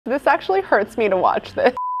This actually hurts me to watch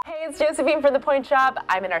this. Hey, it's Josephine from the Pointe shop.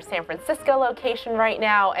 I'm in our San Francisco location right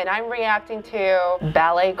now, and I'm reacting to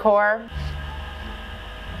Ballet Core.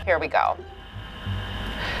 Here we go.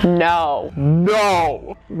 No.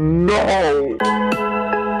 No. No.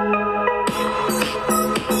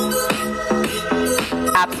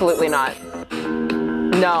 Absolutely not.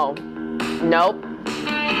 No. Nope.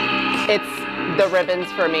 It's the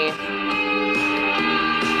ribbons for me.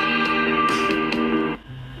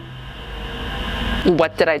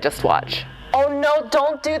 What did I just watch? Oh no,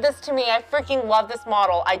 don't do this to me. I freaking love this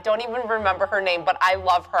model. I don't even remember her name, but I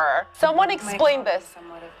love her. Someone explain this.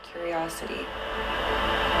 Somewhat of curiosity.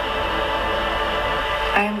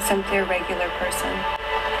 I am simply a regular person.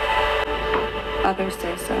 Others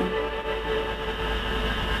say so.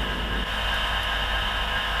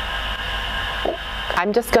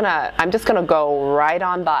 I'm just gonna go right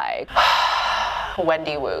on by.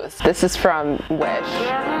 Wendy Wu's. This is from Wish.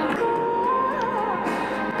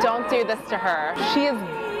 Don't do this to her. She is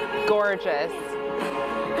gorgeous.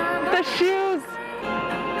 The shoes.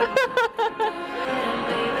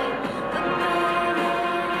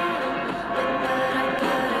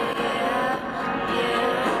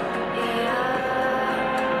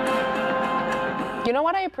 You know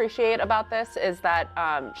what I appreciate about this is that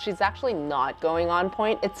she's actually not going on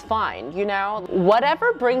point. It's fine, you know?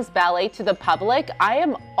 Whatever brings ballet to the public, I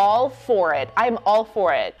am all for it. I am all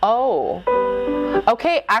for it. Oh.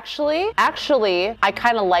 Okay, actually, I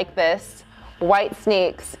kind of like this. White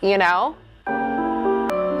sneaks, you know?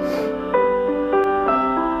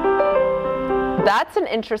 That's an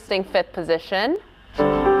interesting fifth position.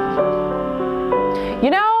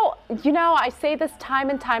 You know, I say this time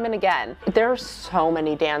and time and again. There are so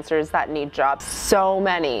many dancers that need jobs. So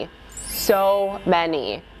many.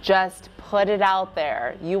 Just put it out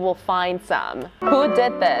there. You will find some. Who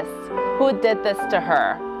did this? Who did this to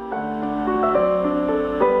her?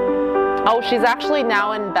 Oh, she's actually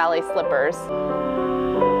now in ballet slippers.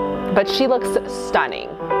 But she looks stunning.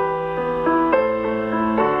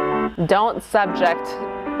 Don't subject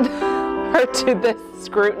her to this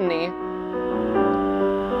scrutiny.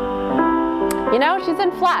 You know, she's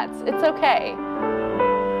in flats. It's okay.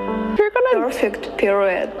 You're gonna... Perfect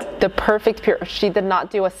pirouette. The perfect pirouette. She did not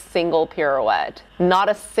do a single pirouette. Not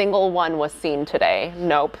a single one was seen today.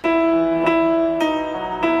 Nope.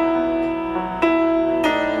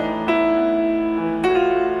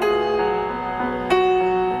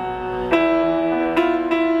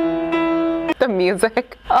 The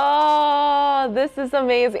music. Oh, this is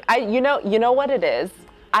amazing. You know what it is?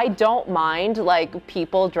 I don't mind like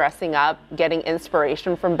people dressing up, getting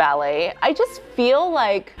inspiration from ballet. I just feel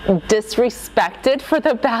like disrespected for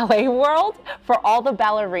the ballet world, for all the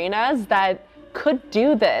ballerinas that could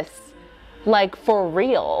do this, like for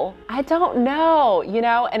real. I don't know, you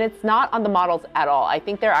know, and it's not on the models at all. I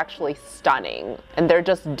think they're actually stunning and they're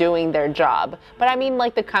just doing their job. But I mean,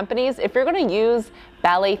 like the companies, if you're gonna use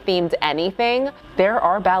ballet themed anything, there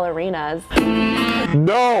are ballerinas.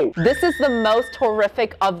 No! This is the most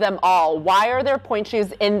horrific of them all. Why are their pointe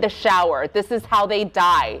shoes in the shower? This is how they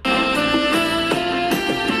die.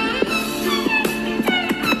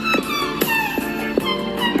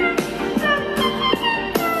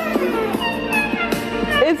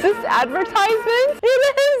 Is this advertisement?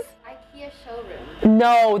 It is! IKEA showroom.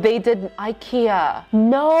 No, they didn't. IKEA.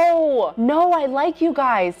 No! No, I like you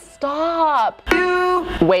guys. Stop!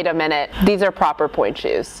 Wait a minute. These are proper pointe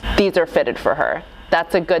shoes. These are fitted for her.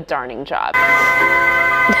 That's a good darning job. Oh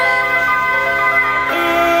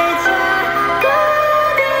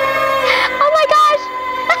my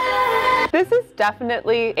gosh! This is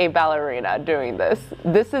definitely a ballerina doing this.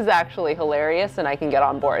 This is actually hilarious and I can get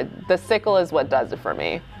on board. The sickle is what does it for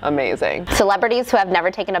me. Amazing. Celebrities who have never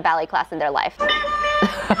taken a ballet class in their life.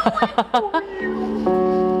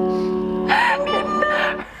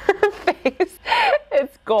 Her face,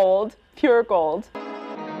 it's gold, pure gold.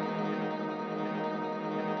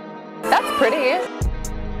 That's pretty.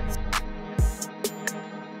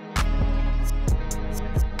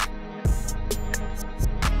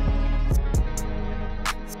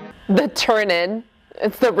 The turn in,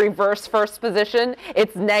 it's the reverse first position.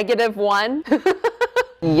 It's -1.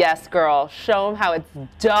 Yes, girl, show them how it's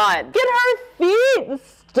done. Get her feet.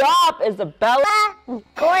 Stop, Isabella.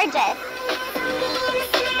 Gorgeous.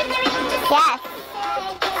 Yes.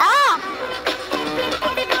 Ah.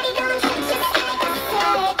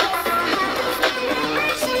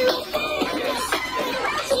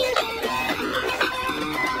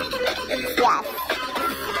 Yes.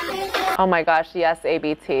 Oh my gosh, yes,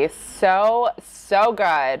 ABT. So so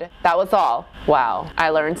good. That was all. Wow, I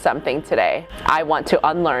learned something today. I want to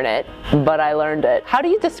unlearn it, but I learned it. How do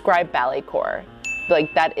you describe ballet core?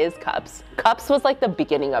 Like, that is Cups. Cups was like the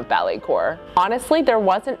beginning of ballet core. Honestly, there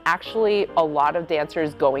wasn't actually a lot of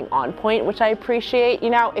dancers going on Pointe, which I appreciate. You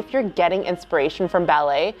know, if you're getting inspiration from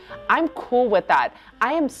ballet, I'm cool with that.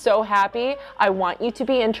 I am so happy. I want you to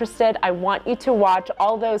be interested. I want you to watch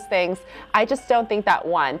all those things. I just don't think that,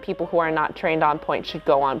 one, people who are not trained on Pointe should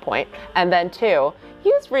go on Pointe. And then two,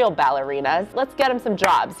 use real ballerinas. Let's get them some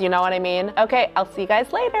jobs, you know what I mean? Okay, I'll see you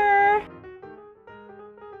guys later.